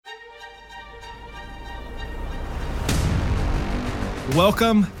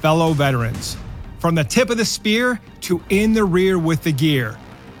Welcome, fellow veterans. From the tip of the spear to in the rear with the gear.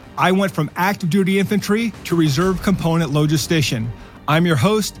 I went from active duty infantry to reserve component logistician. I'm your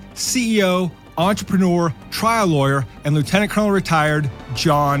host, CEO, entrepreneur, trial lawyer, and Lieutenant Colonel retired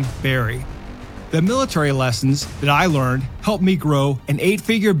John Barry. The military lessons that I learned helped me grow an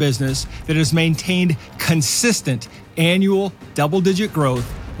 8-figure business that has maintained consistent annual double-digit growth,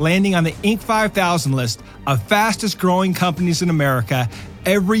 landing on the Inc. 5000 list of fastest growing companies in America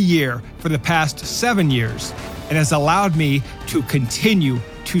every year for the past 7 years, and has allowed me to continue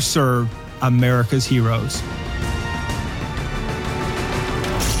to serve America's heroes.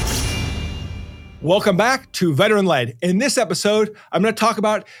 Welcome back to Veteran Led. In this episode, I'm going to talk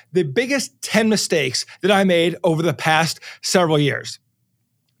about the biggest 10 mistakes that I made over the past several years.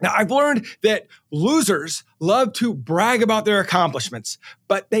 Now, I've learned that losers love to brag about their accomplishments,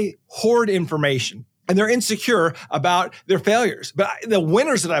 but they hoard information and they're insecure about their failures. But the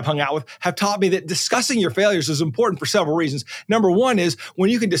winners that I've hung out with have taught me that discussing your failures is important for several reasons. Number one is when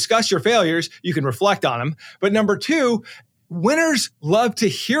you can discuss your failures, you can reflect on them. But number two, winners love to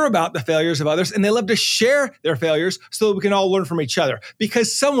hear about the failures of others, and they love to share their failures so that we can all learn from each other.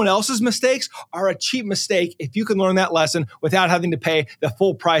 Because someone else's mistakes are a cheap mistake if you can learn that lesson without having to pay the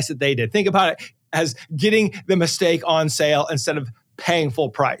full price that they did. Think about it as getting the mistake on sale instead of paying full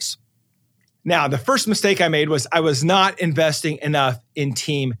price. Now, the first mistake I made was I was not investing enough in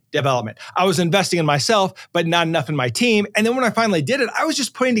team development. I was investing in myself, but not enough in my team. And then when I finally did it, I was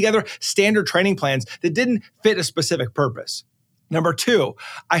just putting together standard training plans that didn't fit a specific purpose. Number two,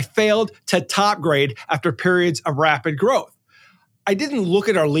 I failed to top grade after periods of rapid growth. I didn't look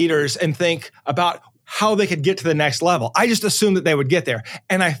at our leaders and think about how they could get to the next level. I just assumed that they would get there.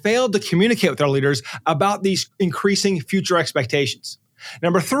 And I failed to communicate with our leaders about these increasing future expectations.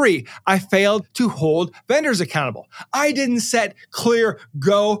 Number three, I failed to hold vendors accountable. I didn't set clear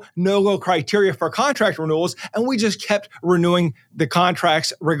go, no-go criteria for contract renewals, and we just kept renewing the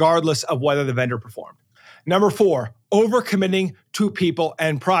contracts regardless of whether the vendor performed. Number four, overcommitting to people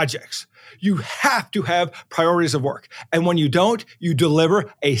and projects. You have to have priorities of work, and when you don't, you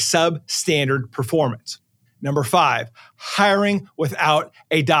deliver a substandard performance. Number five, hiring without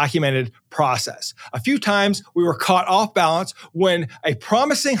a documented process. A few times we were caught off balance when a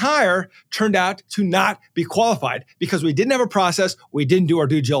promising hire turned out to not be qualified because we didn't have a process, we didn't do our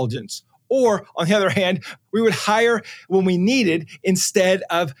due diligence. Or on the other hand, we would hire when we needed instead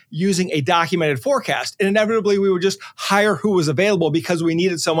of using a documented forecast. And inevitably, we would just hire who was available because we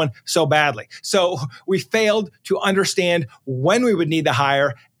needed someone so badly. So we failed to understand when we would need the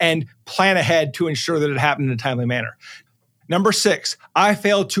hire and plan ahead to ensure that it happened in a timely manner. Number six, I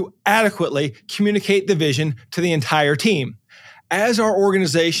failed to adequately communicate the vision to the entire team. As our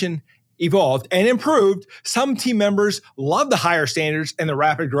organization evolved and improved, some team members loved the higher standards and the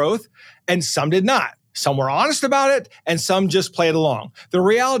rapid growth, and some did not. Some were honest about it, and some just played along. The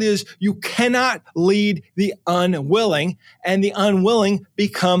reality is you cannot lead the unwilling, and the unwilling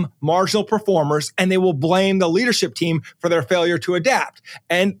become marginal performers, and they will blame the leadership team for their failure to adapt.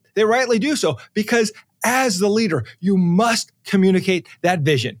 And they rightly do so, because as the leader, you must communicate that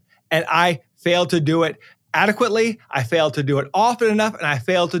vision. And I failed to do it adequately, I failed to do it often enough, and I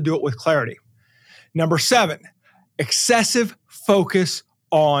failed to do it with clarity. Number seven, excessive focus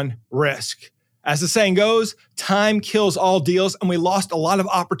on risk. As the saying goes, time kills all deals, and we lost a lot of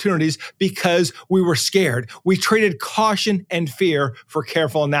opportunities because we were scared. We traded caution and fear for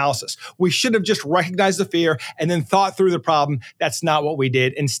careful analysis. We should have just recognized the fear and then thought through the problem. That's not what we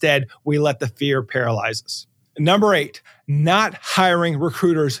did. Instead, we let the fear paralyze us. Number eight, not hiring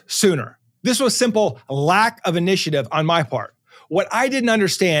recruiters sooner. This was simple lack of initiative on my part. What I didn't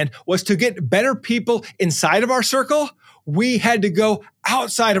understand was to get better people inside of our circle, we had to go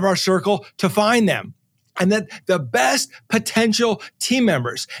outside of our circle to find them. And that the best potential team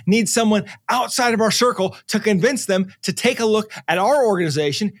members need someone outside of our circle to convince them to take a look at our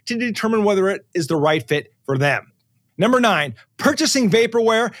organization to determine whether it is the right fit for them. Number nine, purchasing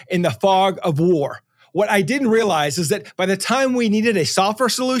vaporware in the fog of war. What I didn't realize is that by the time we needed a software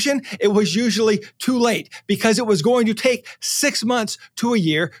solution, it was usually too late because it was going to take 6 months to a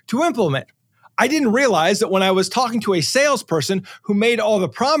year to implement. I didn't realize that when I was talking to a salesperson who made all the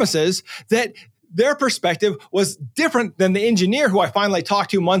promises, that their perspective was different than the engineer who I finally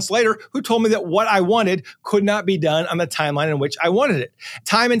talked to months later, who told me that what I wanted could not be done on the timeline in which I wanted it.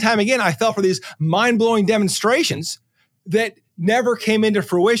 Time and time again, I fell for these mind-blowing demonstrations that never came into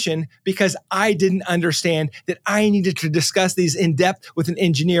fruition because I didn't understand that I needed to discuss these in depth with an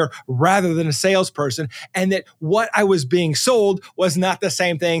engineer rather than a salesperson, and that what I was being sold was not the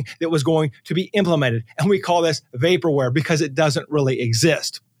same thing that was going to be implemented. And we call this vaporware because it doesn't really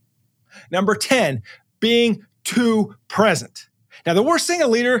exist. Number 10, being too present. Now, the worst thing a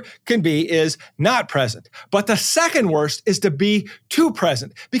leader can be is not present. But the second worst is to be too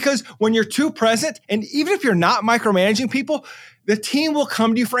present. Because when you're too present, and even if you're not micromanaging people, the team will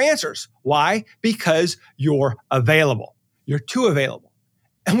come to you for answers. Why? Because you're available. You're too available.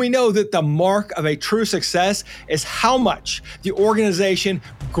 And we know that the mark of a true success is how much the organization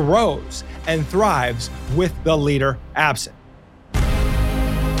grows and thrives with the leader absent.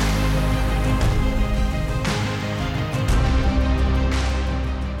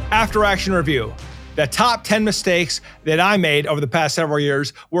 After action review, the top 10 mistakes that I made over the past several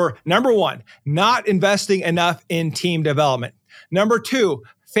years were: number 1, not investing enough in team development. Number 2,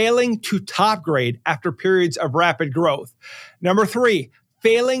 failing to top grade after periods of rapid growth. Number 3,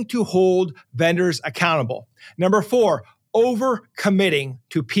 failing to hold vendors accountable. Number 4, over-committing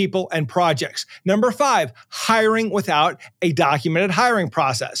to people and projects. Number 5, hiring without a documented hiring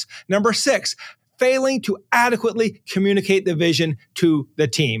process. Number 6, failing to adequately communicate the vision to the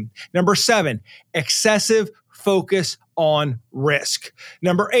team. Number 7, excessive focus on risk.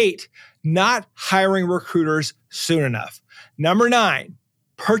 Number 8, not hiring recruiters soon enough. Number 9,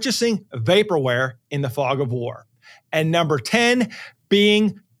 purchasing vaporware in the fog of war. And number 10,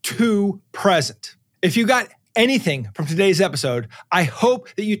 being too present. If you got anything from today's episode, I hope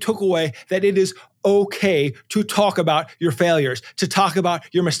that you took away that it is okay to talk about your failures, to talk about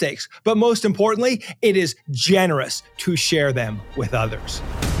your mistakes. But most importantly, it is generous to share them with others.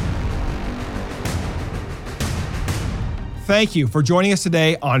 Thank you for joining us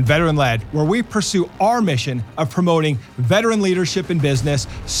today on Veteran Led, where we pursue our mission of promoting veteran leadership in business,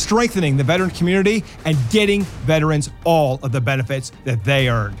 strengthening the veteran community, and getting veterans all of the benefits that they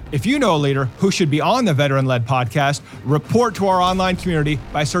earned. If you know a leader who should be on the Veteran Led podcast, report to our online community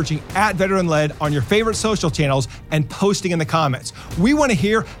by searching @Veteran Led on your favorite social channels and posting in the comments. We want to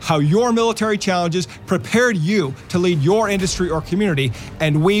hear how your military challenges prepared you to lead your industry or community,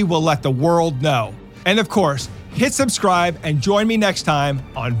 and we will let the world know. And of course, hit subscribe and join me next time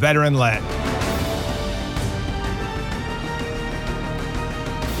on Veteran Led.